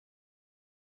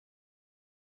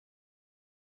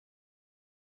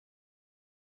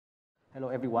Hello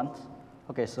everyone.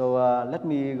 Okay, so let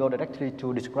me go directly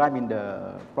to describing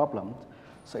the problem.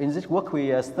 So in this work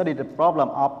we studied the problem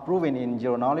of proving in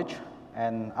zero knowledge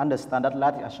and under standard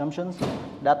lattice assumptions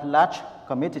that large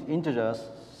committed integers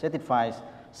satisfies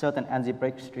certain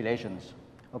algebraic relations.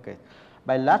 Okay,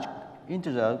 by large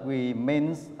integer we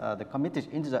mean the committed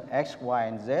integer x, y,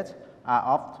 and z are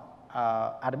of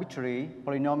arbitrary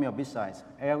polynomial bitsize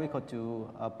L equal to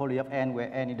poly of n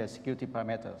where n is the security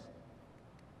parameters.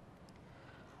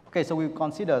 Okay, so we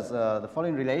consider the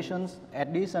following relations,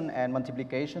 addition and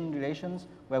multiplication relations,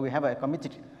 where we have a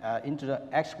committed integer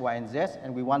x, y, and z,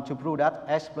 and we want to prove that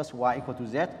x plus y equal to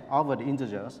z over the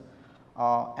integers,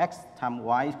 or x times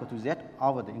y equal to z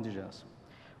over the integers.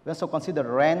 We also consider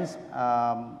range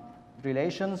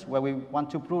relations, where we want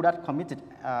to prove that committed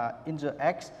integer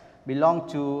x belong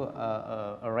to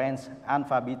a range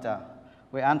alpha beta,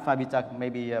 where alpha beta may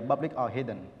be public or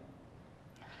hidden.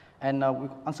 And we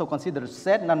also consider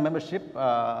set non-membership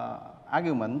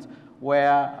argument,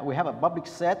 where we have a public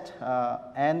set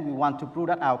and we want to prove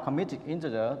that our committed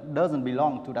integer doesn't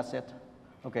belong to that set.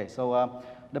 Okay, so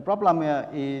the problem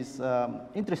is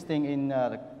interesting in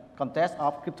the context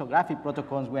of cryptographic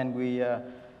protocols when we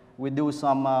do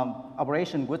some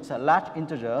operation with large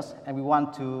integers and we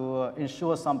want to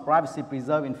ensure some privacy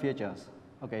preserving features.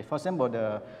 Okay, for example,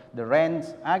 the range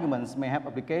arguments may have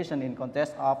application in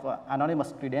context of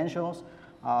anonymous credentials,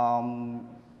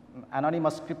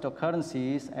 anonymous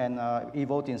cryptocurrencies, and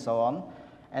e-voting and so on.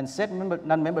 And set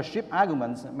non-membership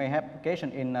arguments may have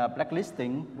application in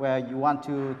blacklisting, where you want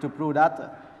to prove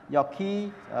that your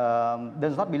key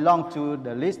does not belong to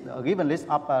the list, a given list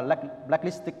of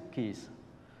blacklisted keys.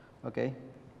 Okay.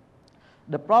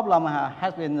 The problem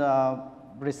has been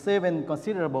receiving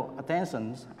considerable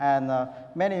attention, and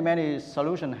many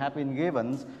solutions have been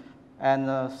given,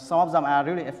 and some of them are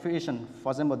really efficient.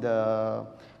 For example,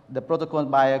 the protocol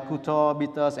by Couture,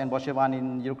 Bitters, and Borchevan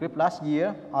in Eurocrypt last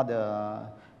year, or the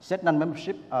set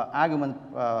non-membership argument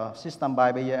system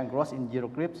by Bayer and Gross in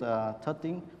Eurocrypt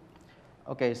 13.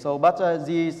 Okay, so but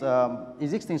these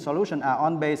existing solutions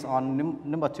are based on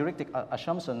number theoretic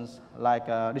assumptions like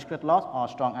discrete loss or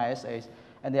strong ISAs,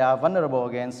 and they are vulnerable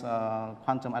against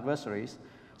quantum adversaries.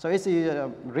 So it's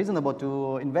reasonable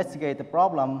to investigate the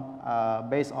problem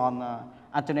based on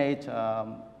alternate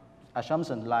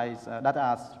assumptions like that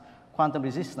are quantum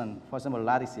resistant, for example,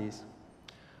 lattices.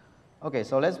 Okay,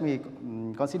 so let me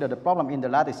consider the problem in the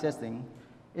lattice testing.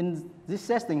 In this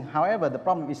testing, however, the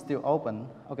problem is still open.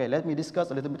 Okay, let me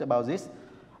discuss a little bit about this.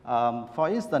 For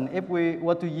instance, if we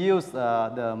were to use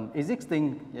the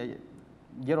existing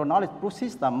zero knowledge proof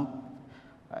system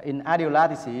in ideal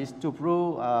lattices to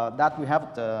prove that we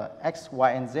have the x,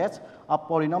 y, and z of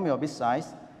polynomial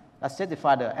bitsize that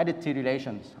satisfy the additive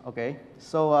relations. Okay,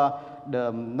 so the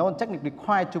known technique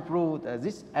required to prove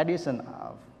this addition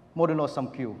of modulo sum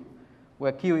q,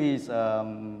 where q is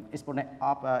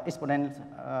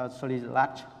exponentially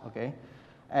large. Okay,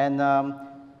 and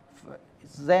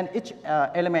then each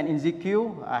element in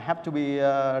ZQ have to be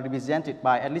represented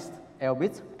by at least L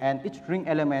bits, and each ring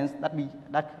elements that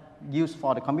used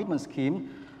for the commitment scheme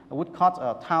would cost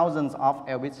thousands of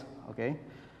L bits. Okay.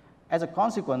 As a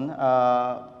consequence,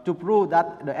 to prove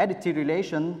that the additive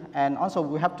relation, and also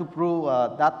we have to prove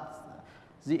that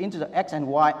the integer x and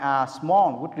y are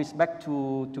small with respect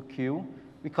to q,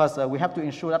 because we have to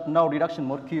ensure that no reduction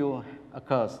mode q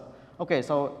occurs. Okay,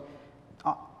 so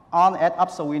on add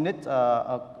up, so we need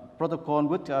a protocol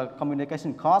with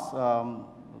communication costs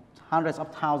hundreds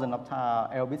of thousands of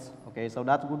L bits. Okay, so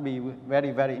that would be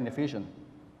very inefficient.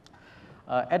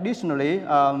 Additionally,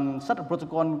 such a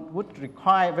protocol would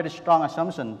require very strong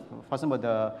assumption. For example,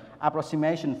 the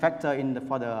approximation factor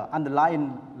for the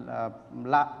underlying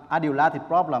ideal lattice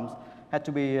problems had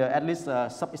to be at least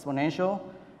sub-exponential,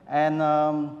 and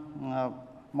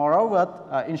moreover,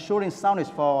 ensuring soundness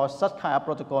for such kind of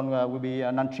protocol will be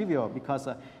non-trivial, because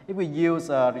if we use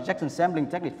rejection sampling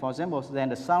technique, for example, then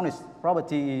the soundness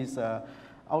property is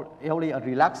only a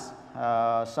relaxed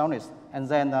soundness, and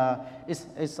then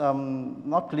it's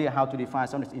not clear how to define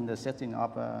soundness in the setting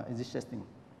of this testing.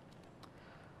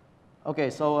 Okay,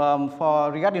 so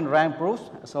for regarding rank proofs,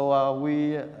 so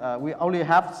we only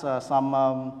have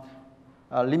some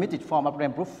limited form of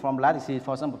rank proof from lattices.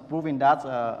 For example, proving that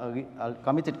a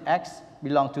committed x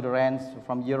belongs to the range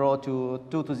from 0 to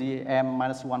 2 to the m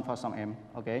minus 1 for some m.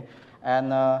 Okay,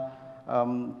 and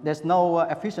there's no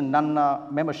efficient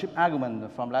non-membership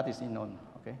argument from lattice in known.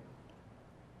 Okay.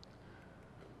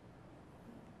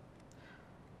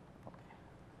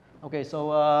 Okay,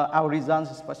 so our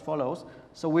results is as follows.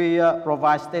 So we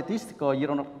provide statistical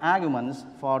zero arguments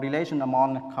for relation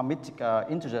among committed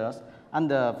integers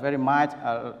under very mild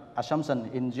assumption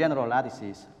in general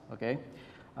lattices. Okay.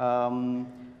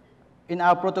 In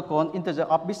our protocol, integer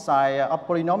of bit size of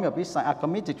polynomial bit size are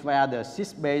committed via the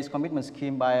sys-based commitment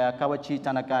scheme by Kawachi,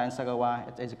 Tanaka, and Sagawa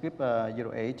at Execute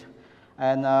 08.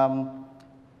 And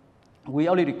we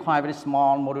only require very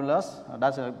small modulus.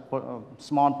 That's a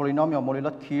small polynomial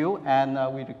modulus Q, and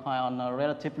we require on a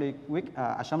relatively weak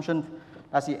assumption.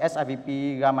 That's the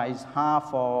SIVP gamma is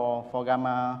half for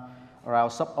gamma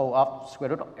around sub O of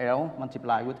square root of L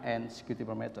multiplied with n security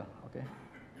parameter. Okay.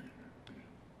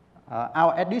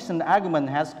 Our addition argument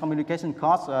has communication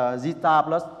cost zeta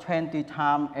plus 20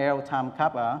 times L times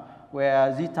kappa,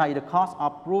 where zeta is the cost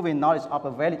of proving knowledge of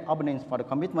a valid openings for the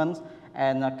commitments,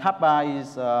 and kappa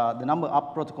is the number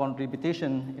of protocol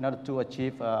repetition in order to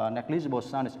achieve negligible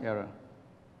soundness error.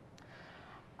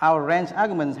 Our range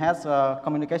argument has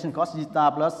communication cost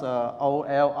zeta plus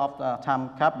OL of time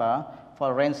kappa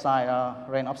for range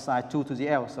of size 2 to the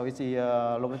L. So it's the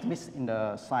logarithmic in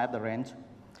the side of the range.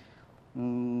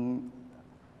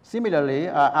 Similarly,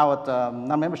 our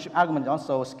non-membership argument is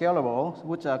also scalable,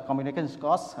 which communication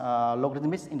cost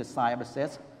logarithmic in the size of the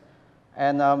set.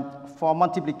 And for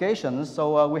multiplication,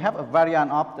 so we have a variant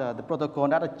of the protocol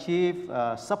that achieves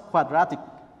subquadratic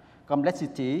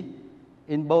complexity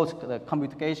in both the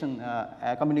communication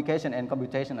and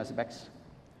computation aspects.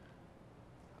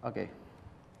 Okay.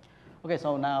 Okay,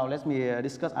 so now let me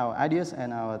discuss our ideas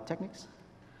and our techniques.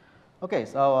 Okay,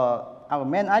 so our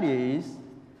main idea is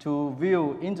to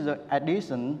view integer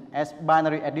addition as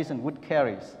binary addition with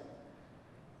carries,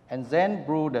 and then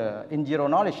prove in zero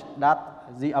knowledge that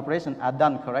the operations are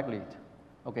done correctly.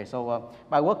 Okay, so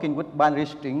by working with binary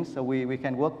strings, so we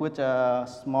can work with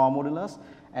small modulus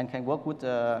and can work with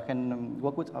a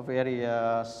very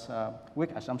weak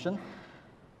assumption.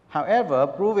 However,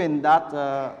 proving that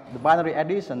the binary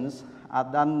additions are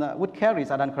done with carries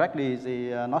are done correctly is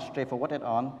not straightforward at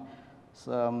all.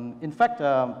 So, in fact,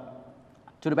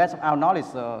 to the best of our knowledge,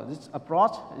 this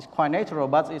approach is quite natural,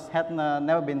 but it has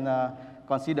never been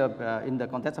considered in the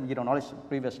context of zero knowledge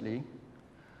previously.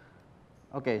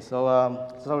 Okay, so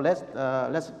let's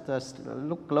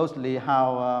look closely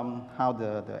how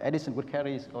the addition with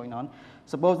carry is going on.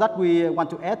 Suppose that we want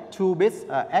to add two bits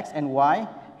x and y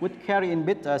with carry in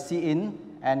bit c in,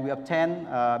 and we obtain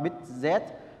bit z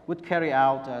with carry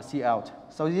out c out.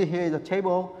 So here is a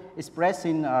table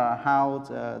expressing how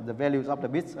the values of the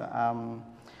bits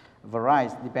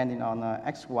varies depending on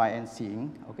x, y, and c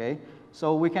in. Okay.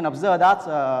 So we can observe that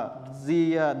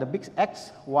the bits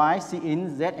x, y, c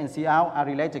in, z, and c out are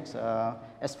related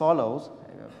as follows.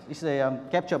 It's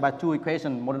captured by two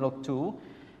equations modulo 2.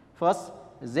 First,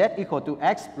 z equal to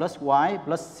x plus y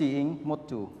plus c in mod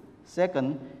 2.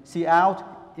 Second, c out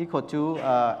equal to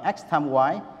x times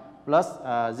y plus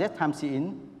z times c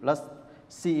in plus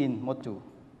c in mod 2.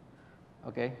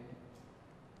 Okay.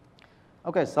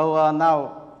 Okay, so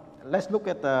now let's look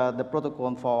at the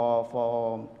protocol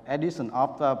for addition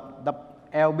of the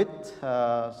L bit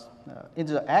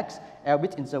integer x, L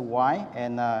bit integer y,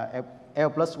 and L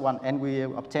plus 1, and we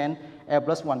obtain L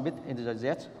plus 1 bit integer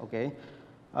z. Okay.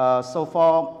 So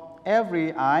for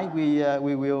every I,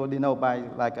 we will denote by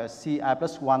like a ci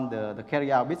plus 1 the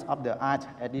carry out bits of the ith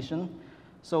addition.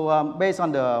 So based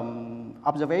on the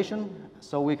observation,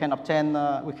 so we can obtain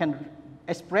we can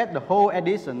express the whole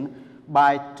addition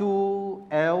by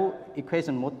 2L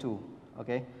equation mod 2,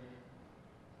 okay?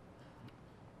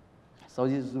 So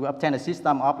this, we obtain a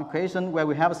system of equation where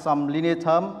we have some linear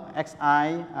term,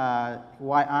 xi,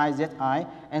 yi, zi,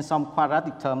 and some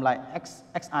quadratic term like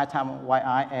xi times yi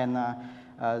and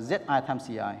zi times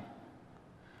ci.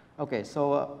 Okay,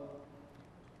 so,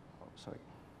 sorry.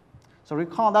 So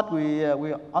recall that we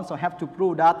also have to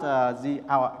prove that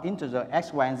our integer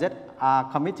x, y, and z are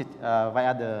committed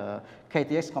via the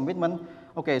KTX commitment.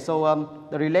 Okay, so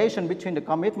the relation between the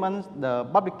commitments, the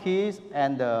public keys,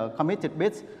 and the committed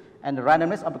bits, and the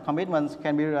randomness of the commitments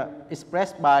can be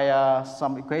expressed by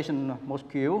some equation mod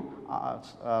q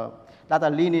that are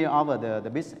linear over the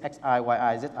bits xi,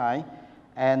 yi, zi,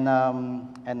 and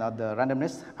the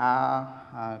randomness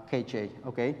are kj.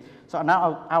 Okay, so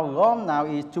now our goal now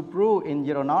is to prove in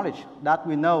zero knowledge that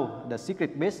we know the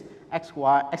secret bits xi,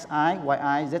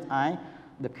 yi, zi,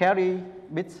 the carry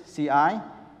bits ci,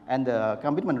 and the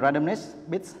commitment randomness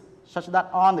bits, such that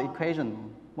all the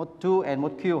equation mod 2 and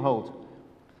mod q hold.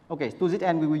 Okay, to this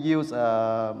end we will use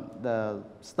the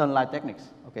Stern-Lie techniques.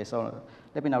 Okay, so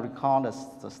let me now recall the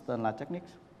Stern-Lie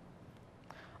techniques.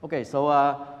 Okay, so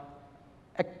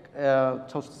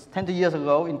 20 years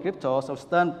ago in crypto, so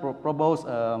Stern proposed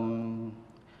a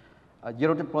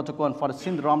zero-knowledge protocol for the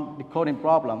syndrome decoding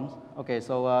problems. Okay,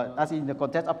 so that's in the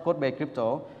context of code-based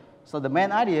crypto. So the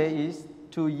main idea is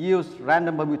to use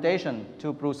random permutation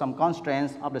to prove some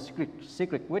constraints of the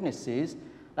secret witnesses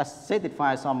that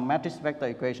satisfy some matrix vector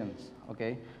equations.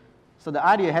 Okay, so the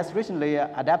idea has recently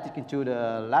adapted into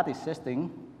the lattice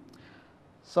testing.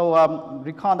 So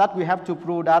recall that we have to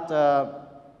prove that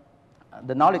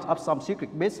the knowledge of some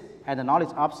secret bits and the knowledge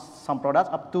of some products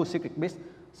of two secret bits.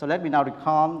 So let me now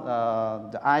recall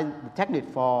the technique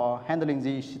for handling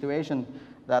the situation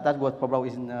that was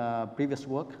proposed in previous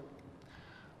work.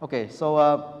 Okay,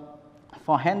 so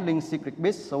for handling secret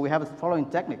bits, so we have the following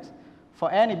techniques.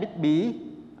 For any bit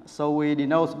b, so we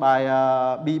denote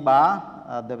by b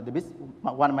bar, the bit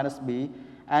 1 minus b,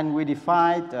 and we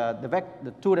define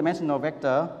the two-dimensional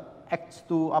vector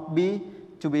x2 of b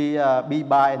to be b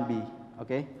bar and b.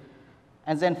 Okay,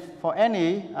 and then for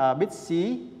any bit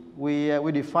c,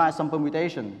 we define some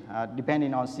permutation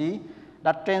depending on c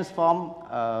that transform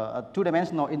a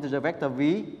two-dimensional integer vector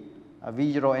v,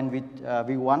 v0 and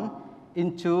v1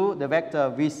 into the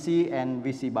vector vc and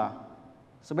vc bar.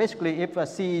 So basically, if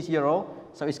c is 0,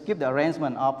 so it skips the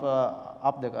arrangement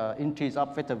of the entries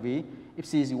of vector v. If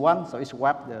c is 1, so it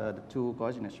swaps the two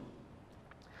coordinates.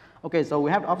 Okay, so we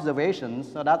have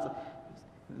observations so that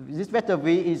this vector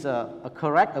v is a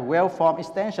correct, a well-formed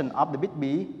extension of the bit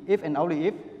b if and only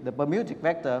if the permutic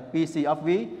vector pc of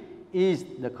v is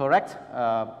the correct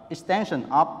extension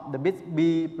of the bit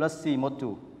b plus c mod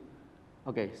 2.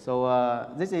 Okay, so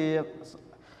this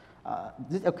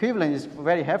equivalent is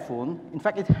very helpful. In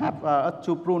fact, it helps us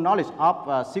to prove knowledge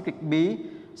of secret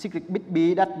bit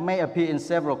b that may appear in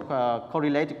several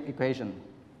correlated equations.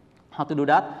 How to do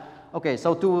that? Okay,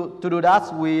 so to do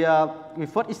that, we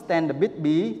first extend the bit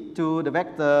b to the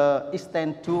vector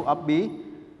extend 2 of b,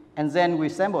 and then we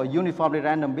sample a uniformly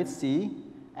random bit c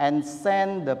and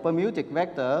send the permutic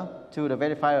vector to the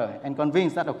verifier and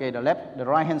convince that, okay, the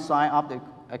right-hand side of the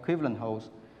equivalent holds.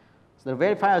 So the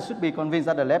verifier should be convinced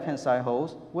that the left-hand side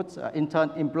holds, which in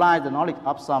turn implies the knowledge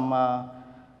of some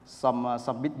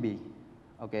bit b.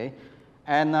 Okay,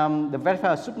 and the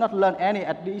verifier should not learn any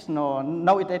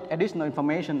additional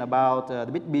information about the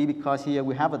bit b, because here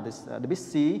we have the bit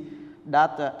c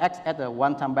that acts as a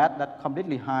one-time bat that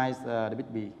completely hides the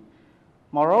bit b.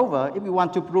 Moreover, if we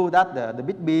want to prove that the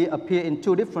bit b appear in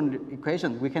two different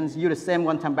equations, we can use the same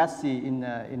one-time bat c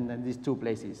in these two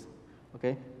places.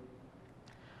 Okay.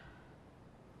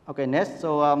 Okay, next,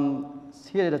 so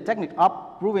here is the technique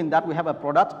of proving that we have a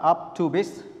product of two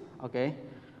bits. Okay.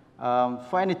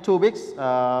 For any two bits,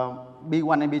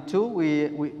 b1 and b2,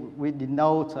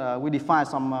 we define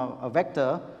some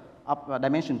vector of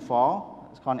dimension 4.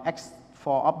 It's called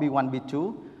x4 of b1,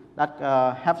 b2 that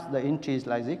has the entries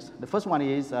like this. The first one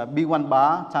is b1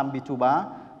 bar times b2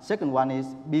 bar. Second one is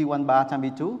b1 bar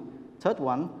times b2. Third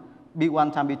one,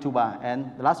 b1 times b2 bar,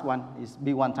 and the last one is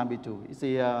b1 times b2. It's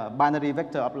a binary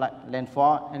vector of length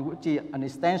 4, and which is an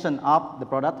extension of the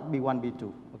product b1,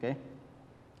 b2. Okay.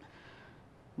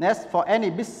 Next, for any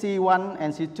bit c1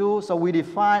 and c2, so we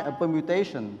define a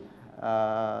permutation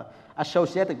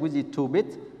associated with the two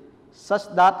bits, such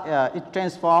that it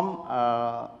transforms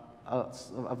a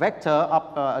vector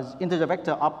of integer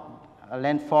vector of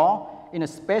length 4 in a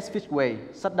specific way,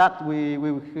 such that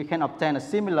we can obtain a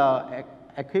similar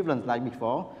equivalence like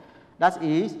before. That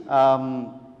is,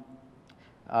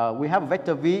 we have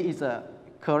vector v is a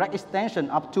correct extension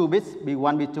of two bits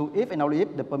b1, b2 if and only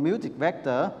if the permutic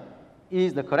vector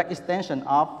is the correct extension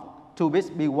of two bits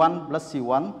b1 plus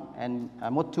c1 and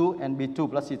mod 2 and b2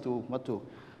 plus c2 mod 2.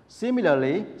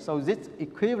 Similarly, so this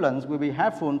equivalence will be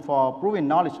helpful for proving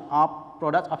knowledge of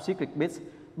products of secret bits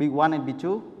b1 and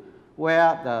b2,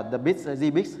 where the bits, z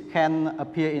bits, can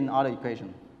appear in other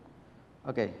equations.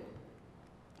 Okay.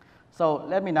 So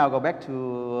let me now go back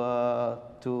to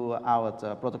our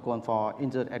protocol for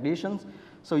integer additions.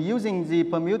 So using the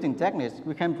permuting techniques,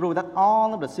 we can prove that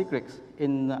all of the secrets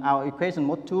in our equation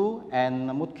mod 2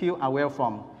 and mod q are well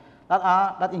formed.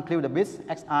 That include the bits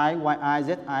xi, yi,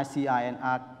 zi, ci, and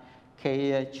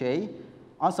rkj.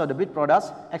 Also the bit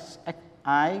products xi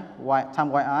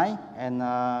times yi and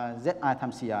zi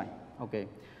times ci. Okay.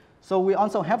 So we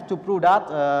also have to prove that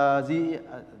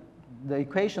the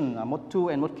equation mod 2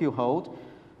 and mod q hold.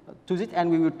 To this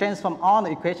end, we will transform all the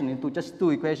equations into just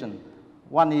two equations.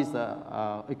 One is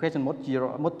equation mod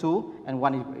 2 and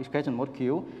one is equation mod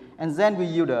q. And then we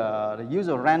use the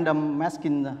usual random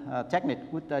masking technique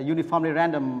with a uniformly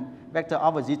random vector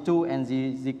over z2 and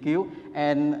zq,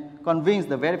 and convince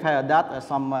the verifier that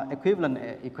some equivalent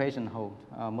equation hold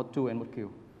mod 2 and mod q.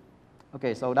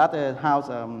 Okay, so that is how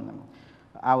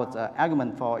our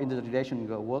argument for integer relation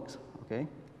works. Okay.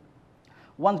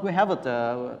 Once we have it,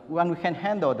 when we can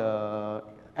handle the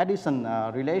addition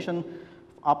relation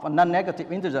of a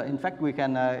non-negative integer, in fact, we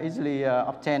can easily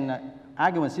obtain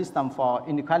argument system for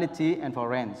inequality and for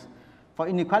range. For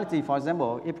inequality, for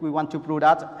example, if we want to prove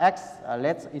that x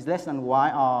is less than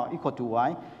y or equal to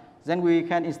y, then we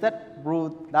can instead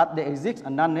prove that there exists a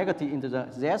non-negative integer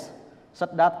z such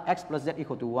that x plus z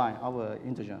equal to y over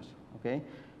integers. Okay?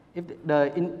 If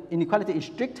the inequality is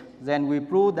strict, then we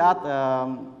prove that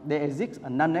there exists a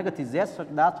non-negative z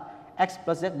such that x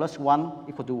plus z plus 1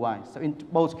 equal to y. So in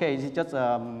both cases, it's just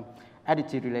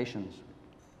additive relations.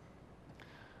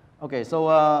 Okay,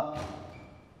 so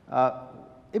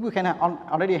if we can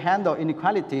already handle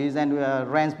inequalities, then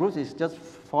range proof is just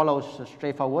follows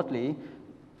straightforwardly.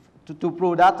 To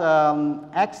prove that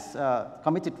x,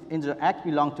 committed integer x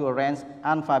belongs to a range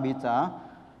alpha beta,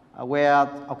 where,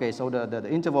 okay, so the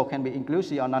interval can be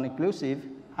inclusive or non-inclusive,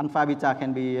 alpha beta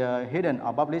can be hidden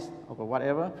or published or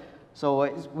whatever. So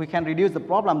we can reduce the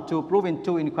problem to proving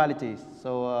two inequalities.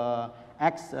 So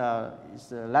x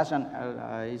is less than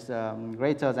is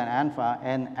greater than alpha,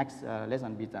 and x less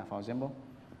than beta, for example.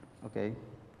 Okay.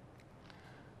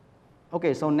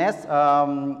 Okay. So next,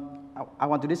 I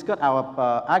want to discuss our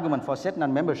argument for set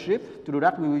non-membership. To do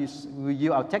that, we will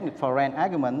use our technique for rank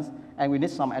arguments, and we need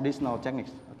some additional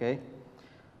techniques. Okay.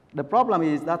 The problem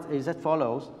is that is as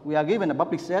follows: we are given a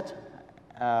public set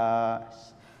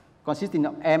consisting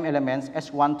of m elements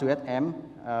S1 to Sm,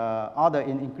 order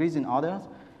in increasing order,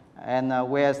 and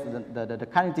where the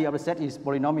quantity of the set is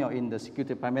polynomial in the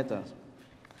security parameters.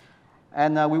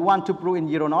 And we want to prove in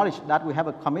zero knowledge that we have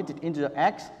a committed integer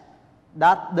x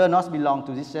that does not belong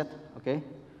to this set. Okay.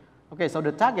 Okay. So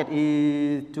the target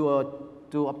is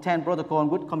to obtain protocol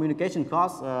with communication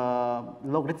cost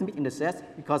logarithmic in the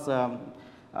set, because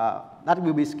that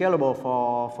will be scalable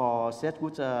for sets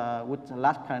with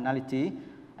large cardinality.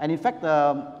 And in fact,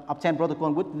 obtain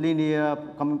protocol with linear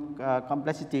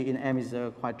complexity in M is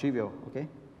quite trivial. Okay.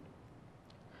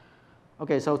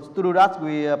 Okay, so to do that,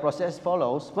 we process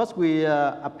follows. First, we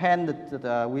append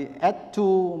we add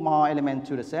two more elements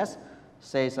to the set.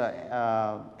 Says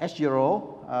S0,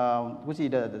 which is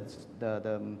the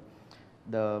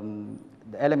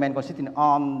element consisting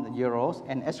on zeros,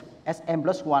 and Sm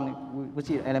plus 1, which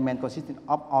is element consisting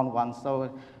of on 1. So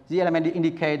the element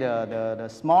indicate the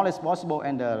smallest possible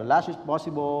and the largest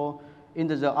possible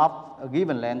integer of a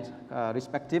given length,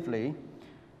 respectively.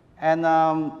 And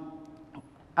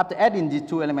after adding these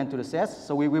two elements to the set,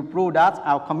 so we will prove that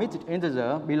our committed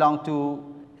integer belongs to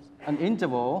an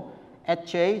interval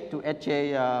Hj to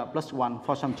Hj plus 1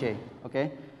 for some j.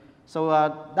 Okay? So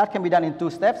that can be done in two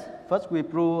steps. First, we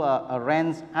prove a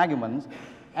range argument.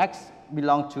 X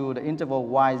belongs to the interval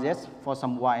yz for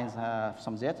some y and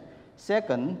some z.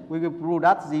 Second, we will prove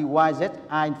that the yz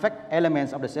are in fact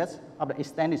elements of the set, of the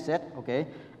extended set, okay,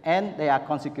 and they are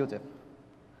consecutive.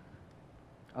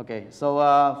 Okay, so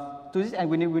to this end,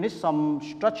 we need some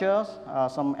structures,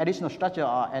 some additional structure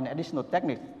and additional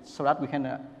technique so that we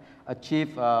can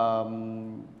achieve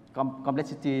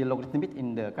complexity logarithmic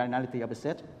in the cardinality of the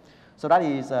set. So that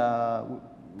is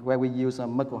where we use a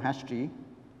Merkle hash tree.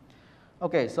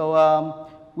 Okay, so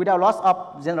without loss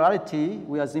of generality,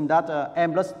 we assume that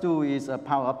m plus 2 is a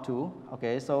power of 2.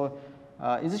 Okay, so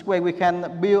in this way, we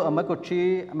can build a Merkle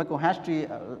tree, a Merkle hash tree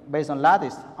based on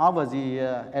lattice over the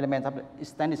element of the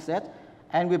extended set,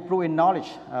 and we prove in knowledge,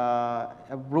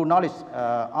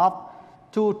 of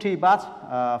two tree paths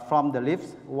from the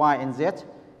leaves y and z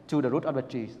to the root of the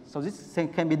tree. So this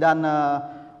can be done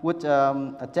with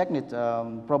a technique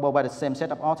proposed by the same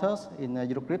set of authors in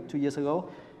Eurocrypt 2 years ago.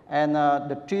 And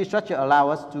the tree structure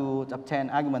allows us to obtain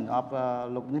argument of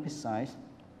logarithmic size.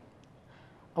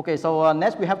 Okay, so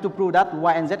next we have to prove that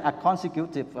y and z are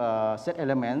consecutive set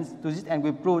elements. To this end,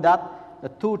 we prove that the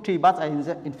two tree paths are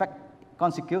in fact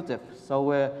consecutive.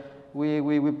 So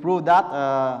we prove that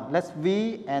let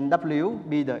v and w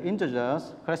be the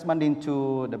integers corresponding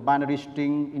to the binary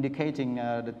string indicating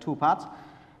the two paths.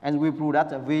 And we prove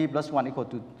that v plus 1 equal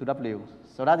to w.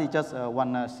 So that is just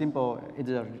one simple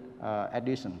integer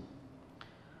addition.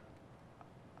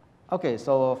 Okay,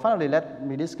 so finally, let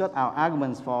me discuss our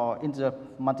arguments for integer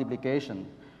multiplication.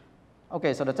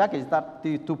 Okay, so the target is that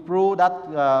to prove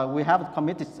that we have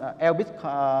committed L-bit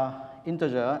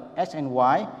integer x and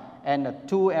y, and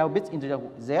two L-bit integer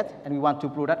z, and we want to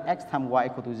prove that x times y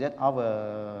equal to z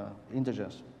over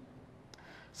integers.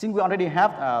 Since we already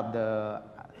have the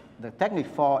technique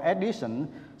for addition,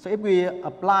 so if we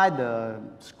apply the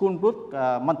school book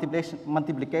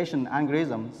multiplication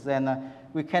algorithms, then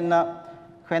we can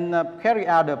carry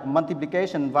out the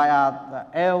multiplication via the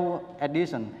L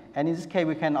addition. And in this case,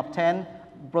 we can obtain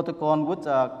protocol with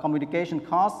communication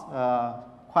cost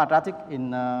quadratic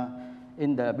in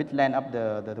in the bit length of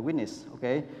the witness.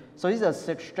 Okay, so this is a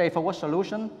straightforward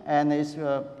solution, and it's,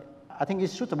 I think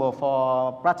it's suitable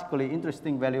for practically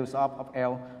interesting values of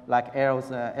L, like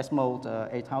L's S-mode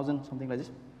 8000, something like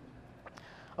this.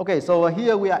 Okay, so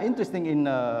here we are interested in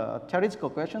a theoretical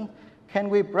question. Can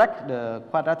we break the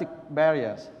quadratic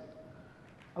barriers?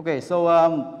 Okay, so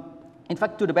in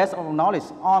fact, to the best of our knowledge,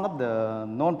 all of the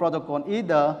known protocols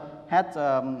either had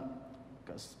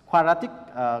quadratic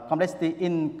complexity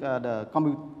in the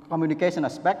communication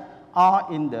aspect or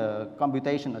in the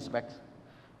computation aspect.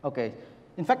 Okay,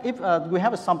 in fact, if we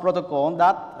have some protocol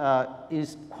that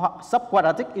is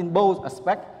subquadratic in both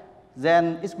aspects,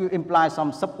 then it will imply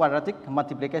some subquadratic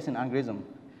multiplication algorithm.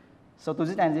 So to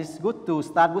this end, it's good to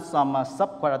start with some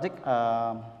subquadratic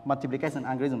multiplication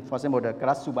algorithm, for example, the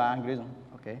Karasuba algorithm.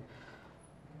 Okay.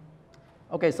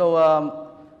 Okay, so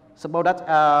suppose that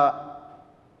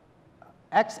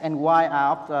x and y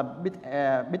are of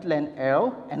bit length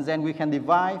L, and then we can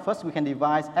divide. First, we can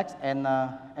divide x and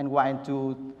y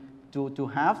into two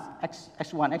halves,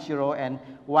 x1, x0, and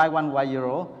y1,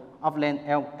 y0 of length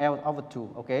L over 2.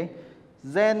 Okay.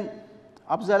 Then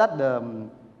observe that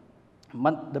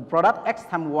the product x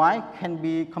times y can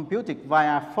be computed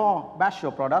via 4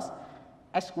 partial products: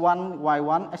 x1,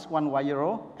 y1, x1,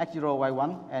 y0, x0,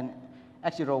 y1, and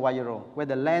x0, y0, where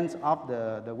the length of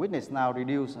the witness now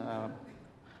reduced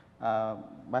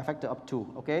by a factor of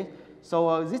 2. Okay,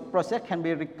 so this process can be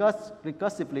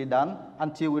recursively done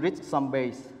until we reach some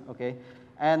base. Okay,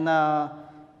 and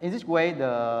in this way,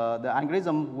 the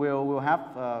algorithm will have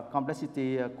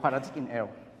complexity quadratic in L.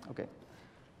 Okay.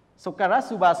 So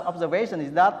Karasuba's observation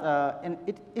is that in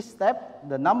each step,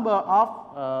 the number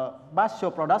of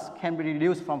partial products can be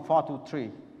reduced from 4 to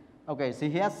 3. Okay, so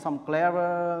he has some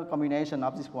clever combination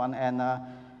of this one, and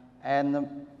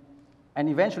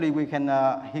eventually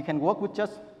he can work with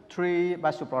just 3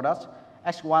 partial products: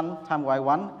 x1 times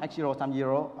y1, x0 times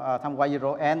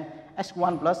y0, and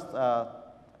x1 plus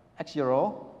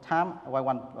x0 times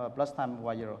y1 plus times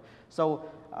y0. So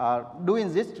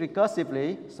doing this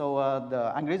recursively, so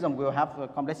the algorithm will have a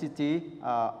complexity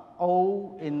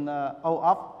O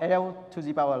of L to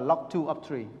the power log 2 of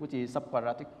 3, which is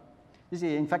subquadratic. This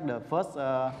is in fact the first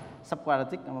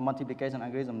subquadratic multiplication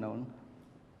algorithm known.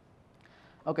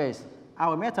 Okay, so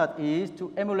our method is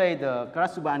to emulate the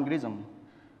Karasuba algorithm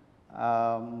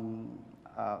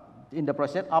in the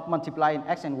process of multiplying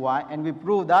x and y, and we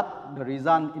prove that the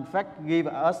result in fact give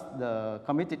us the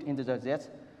committed integer z.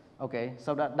 Okay,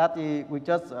 so we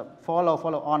just follow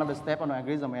on of the step on the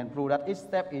algorithm and prove that each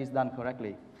step is done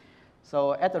correctly.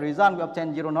 So as a result, we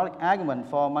obtain zero-knowledge argument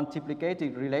for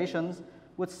multiplicative relations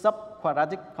with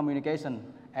subquadratic communication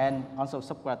and also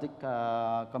subquadratic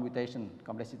computation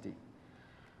complexity.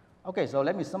 Okay, so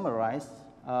let me summarize.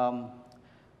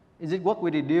 Is it work we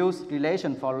reduce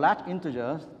relation for large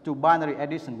integers to binary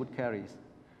addition with carries?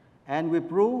 And we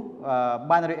prove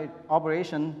binary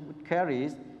operation with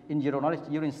carries in zero-knowledge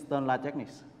using Stern-like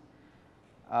techniques.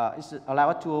 It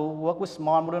allows us to work with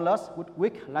small modulus with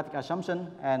weak lattice assumption,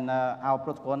 and our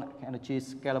protocol can achieve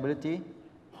scalability.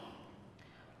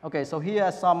 Okay, so here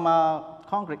are some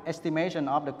concrete estimation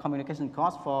of the communication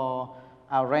cost for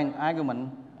our range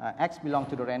argument. X belongs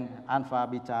to the range alpha,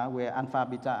 beta, where alpha,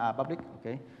 beta are public.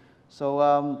 Okay, so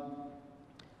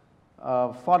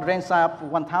for the range size of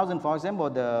 1000, for example,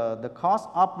 the cost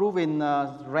of proving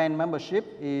range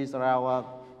membership is around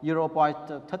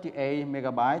 0.38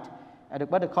 megabyte,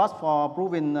 but the cost for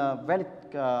proving valid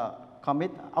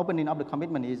opening of the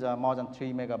commitment is more than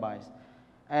 3 megabytes.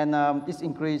 And it's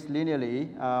increased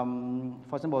linearly.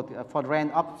 For example, for the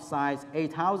range of size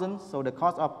 8000, so the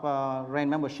cost of range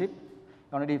membership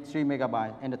already 3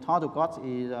 megabytes, and the total cost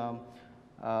is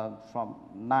from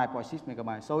 9.6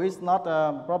 megabytes. So it's not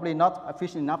probably not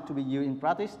efficient enough to be used in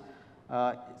practice.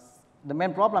 The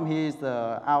main problem here is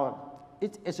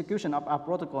each execution of our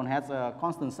protocol has a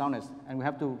constant soundness, and we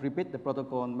have to repeat the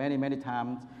protocol many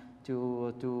times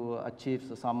to achieve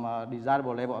some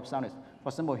desirable level of soundness. For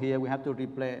example, here we have to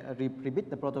repeat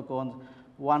the protocol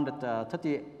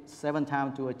 137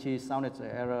 times to achieve soundness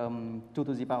 2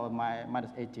 to the power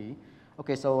minus 80.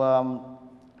 Okay, so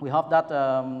we hope that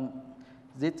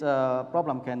this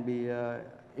problem can be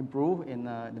improved in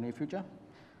the near future.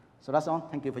 So that's all.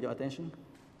 Thank you for your attention.